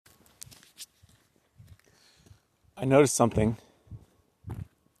I noticed something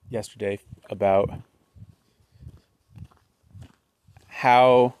yesterday about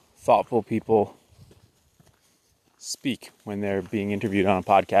how thoughtful people speak when they're being interviewed on a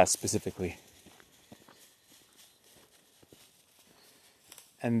podcast specifically.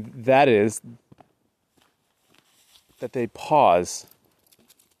 And that is that they pause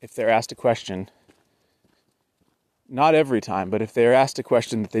if they're asked a question. Not every time, but if they're asked a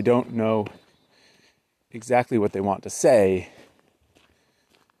question that they don't know exactly what they want to say,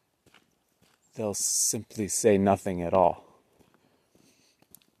 they'll simply say nothing at all.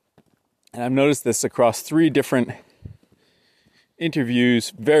 And I've noticed this across 3 different interviews,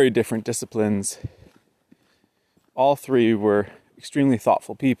 very different disciplines. All 3 were extremely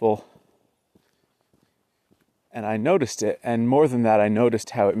thoughtful people. And I noticed it, and more than that, I noticed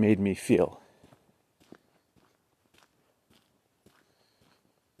how it made me feel.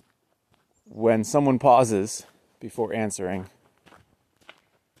 When someone pauses before answering,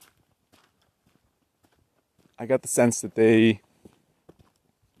 I got the sense that they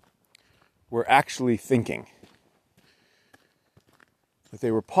were actually thinking. That they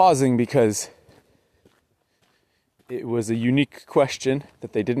were pausing because it was a unique question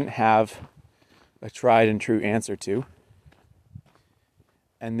that they didn't have a tried and true answer to,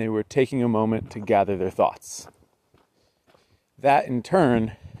 and they were taking a moment to gather their thoughts. That in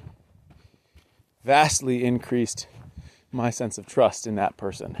turn vastly increased my sense of trust in that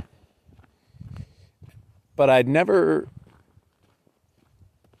person. But I'd never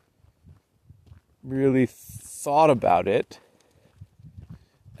really thought about it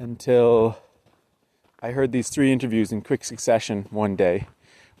until I heard these 3 interviews in quick succession one day,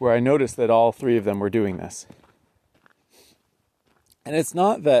 where I noticed that all 3 of them were doing this. And it's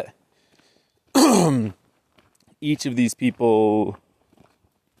not that each of these people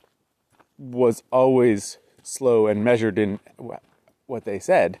was always slow and measured in what they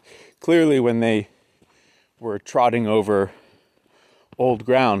said. Clearly, when they were trotting over old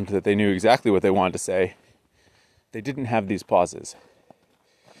ground that they knew exactly what they wanted to say, they didn't have these pauses.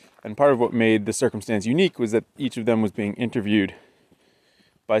 And part of what made the circumstance unique was that each of them was being interviewed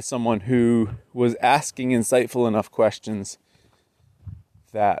by someone who was asking insightful enough questions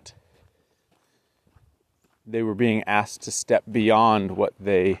that they were being asked to step beyond what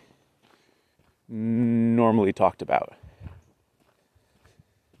they normally talked about.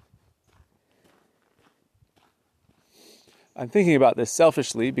 I'm thinking about this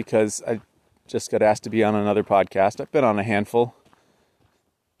selfishly because I just got asked to be on another podcast. I've been on a handful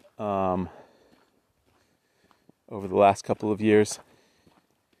over the last couple of years.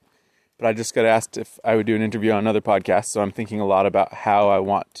 But I just got asked if I would do an interview on another podcast, so I'm thinking a lot about how I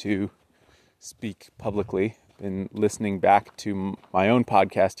want to speak publicly. Been listening back to my own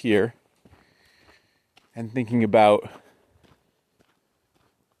podcast here and thinking about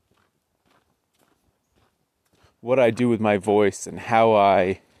what I do with my voice and how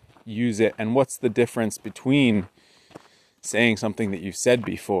I use it, and what's the difference between saying something that you've said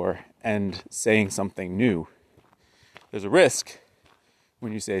before and saying something new. There's a risk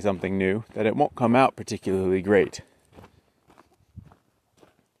when you say something new that it won't come out particularly great.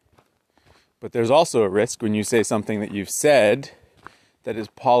 But there's also a risk when you say something that you've said that is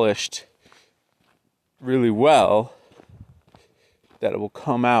polished really well, that it will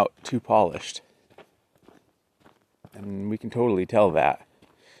come out too polished. And we can totally tell that.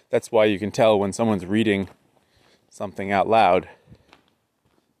 That's why you can tell when someone's reading something out loud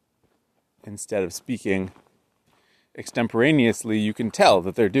instead of speaking extemporaneously. You can tell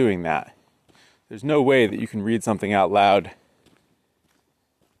that they're doing that. There's no way that you can read something out loud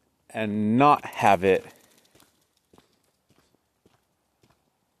and not have it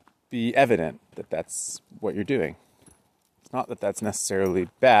be evident that that's what you're doing. It's not that that's necessarily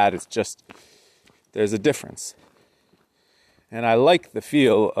bad, it's just there's a difference. And I like the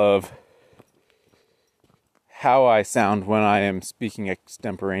feel of how I sound when I am speaking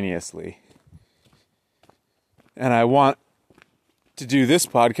extemporaneously. And I want to do this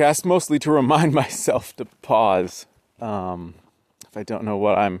podcast mostly to remind myself to pause. If I don't know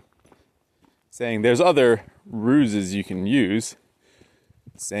what I'm saying, there's other ruses you can use.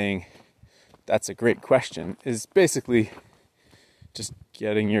 Saying, that's a great question, is basically just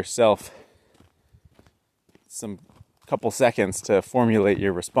getting yourself some couple seconds to formulate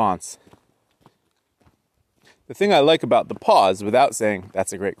your response. The thing I like about the pause, without saying,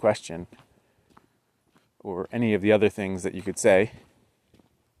 that's a great question, or any of the other things that you could say,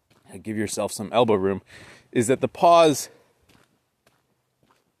 give yourself some elbow room, is that the pause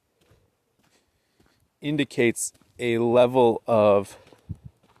indicates a level of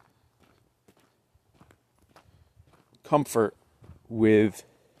comfort with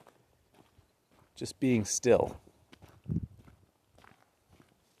just being still.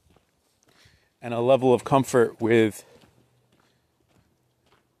 And a level of comfort with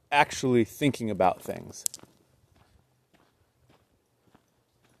actually thinking about things.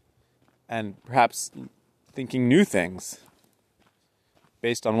 And perhaps thinking new things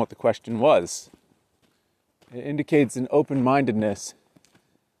based on what the question was. It indicates an open-mindedness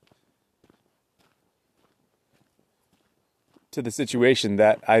to the situation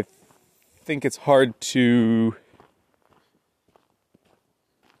that I think it's hard to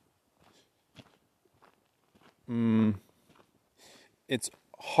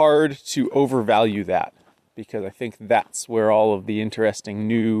overvalue that, because I think that's where all of the interesting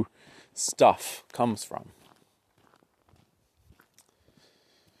new stuff comes from.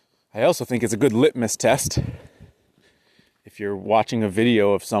 I also think it's a good litmus test if you're watching a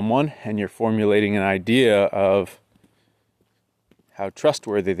video of someone and you're formulating an idea of how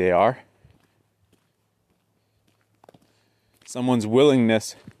trustworthy they are. Someone's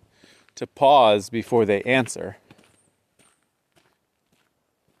willingness to pause before they answer,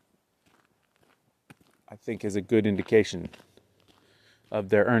 I think, is a good indication of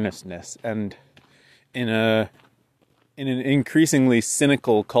their earnestness. And in an increasingly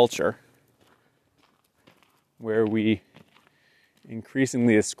cynical culture, where we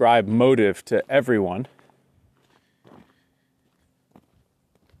increasingly ascribe motive to everyone,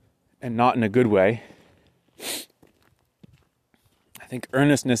 and not in a good way, I think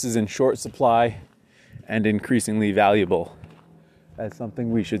earnestness is in short supply and increasingly valuable as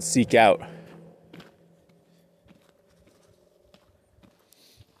something we should seek out.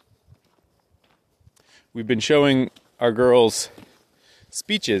 We've been showing our girls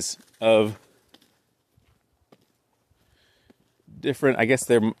speeches of different, I guess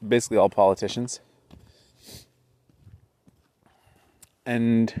they're basically all politicians.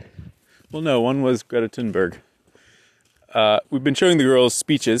 And, well, no, one was Greta Thunberg. We've been showing the girls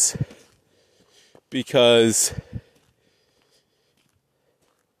speeches because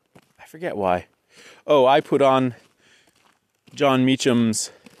I forget why. Oh, I put on John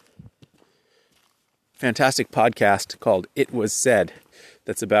Meacham's fantastic podcast called It Was Said,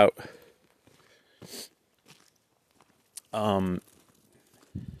 that's about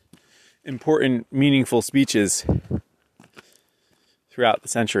important, meaningful speeches throughout the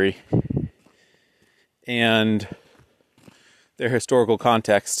century and their historical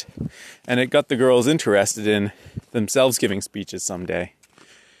context, and it got the girls interested in themselves giving speeches someday.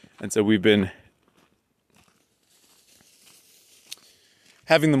 And so we've been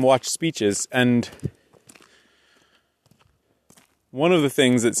having them watch speeches, and one of the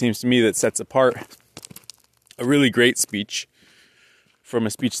things that seems to me that sets apart a really great speech from a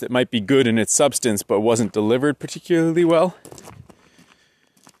speech that might be good in its substance but wasn't delivered particularly well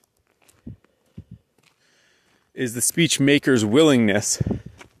is the speech maker's willingness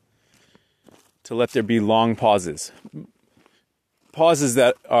to let there be long pauses. Pauses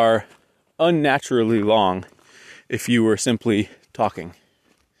that are unnaturally long if you were simply talking.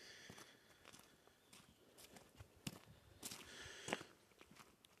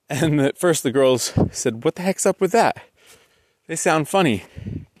 And at first the girls said, "What the heck's up with that? They sound funny."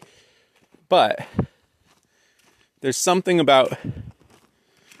 But there's something about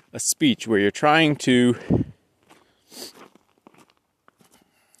a speech where you're trying to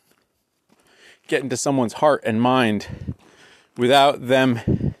get into someone's heart and mind without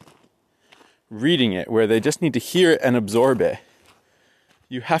them reading it, where they just need to hear it and absorb it.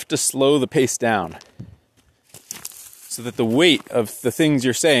 You have to slow the pace down so that the weight of the things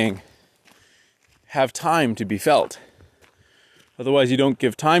you're saying have time to be felt. Otherwise, you don't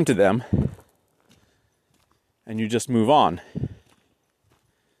give time to them and you just move on.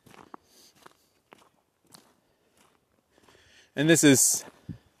 And this is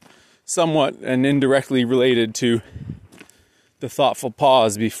somewhat and indirectly related to the thoughtful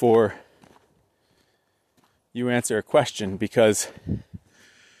pause before you answer a question, because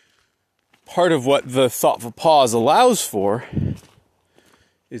part of what the thoughtful pause allows for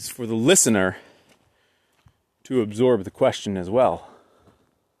is for the listener to absorb the question as well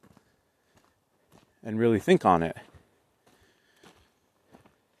and really think on it.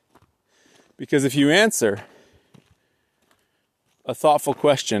 Because if you answer a thoughtful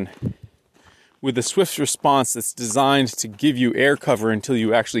question with a swift response that's designed to give you air cover until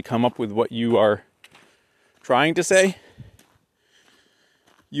you actually come up with what you are trying to say,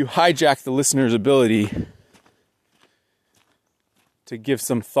 you hijack the listener's ability to give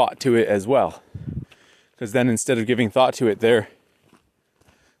some thought to it as well. Because then instead of giving thought to it, they're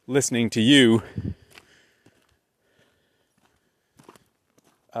listening to you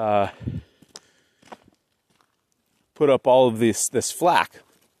put up all of this flack,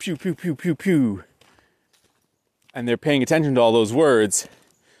 pew, pew, pew, pew, pew, and they're paying attention to all those words,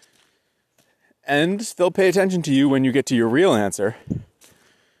 and they'll pay attention to you when you get to your real answer,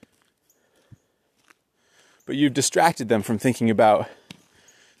 but you've distracted them from thinking about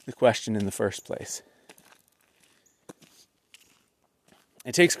the question in the first place.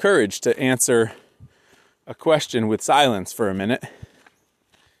 It takes courage to answer a question with silence for a minute.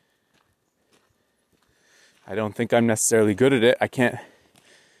 I don't think I'm necessarily good at it. I can't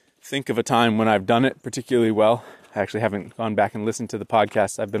think of a time when I've done it particularly well. I actually haven't gone back and listened to the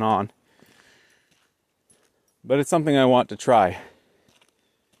podcasts I've been on. But it's something I want to try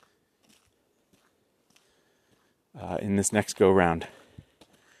in this next go round.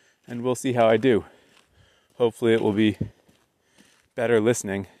 And we'll see how I do. Hopefully it will be better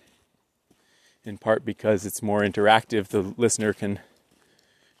listening, in part because it's more interactive. The listener can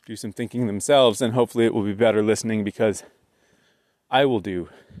do some thinking themselves, and hopefully it will be better listening because I will do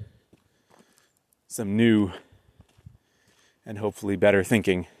some new and hopefully better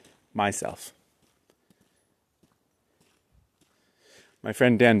thinking myself. My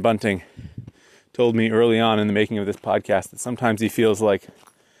friend Dan Bunting told me early on in the making of this podcast that sometimes he feels like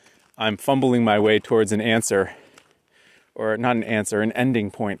I'm fumbling my way towards an answer, or not an answer, an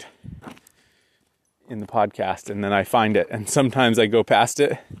ending point in the podcast, and then I find it, and sometimes I go past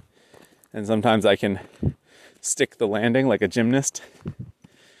it, and sometimes I can stick the landing like a gymnast.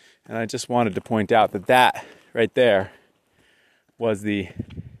 And I just wanted to point out that right there was the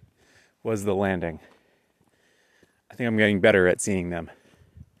landing. I think I'm getting better at seeing them,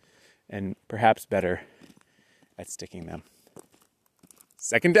 and perhaps better at sticking them.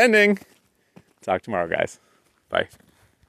 Second ending. Talk tomorrow, guys. Bye.